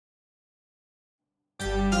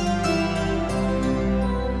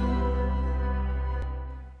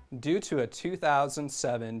Due to a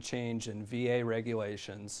 2007 change in VA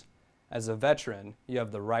regulations, as a veteran, you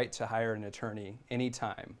have the right to hire an attorney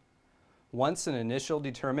anytime. Once an initial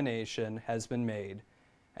determination has been made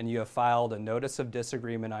and you have filed a notice of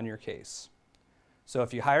disagreement on your case. So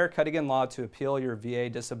if you hire Cuddigan Law to appeal your VA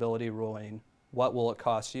disability ruling, what will it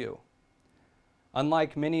cost you?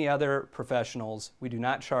 Unlike many other professionals, we do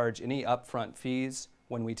not charge any upfront fees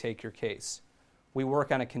when we take your case. We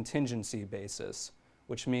work on a contingency basis,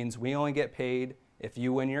 which means we only get paid if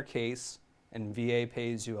you win your case and VA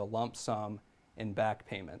pays you a lump sum in back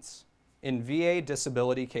payments. In VA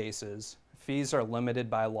disability cases, fees are limited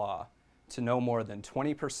by law to no more than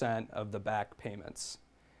 20% of the back payments.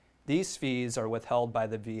 These fees are withheld by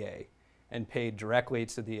the VA and paid directly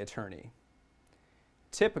to the attorney.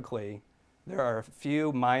 Typically, there are a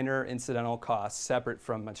few minor incidental costs separate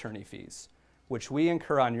from attorney fees, which we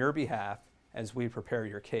incur on your behalf as we prepare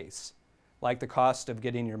your case, like the cost of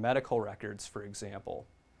getting your medical records, for example.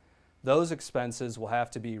 Those expenses will have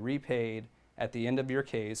to be repaid at the end of your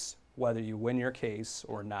case, whether you win your case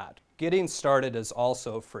or not. Getting started is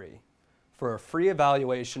also free. For a free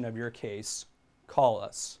evaluation of your case, call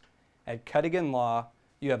us. At Cuddigan Law,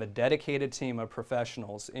 you have a dedicated team of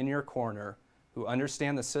professionals in your corner who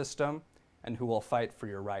understand the system and who will fight for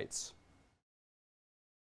your rights.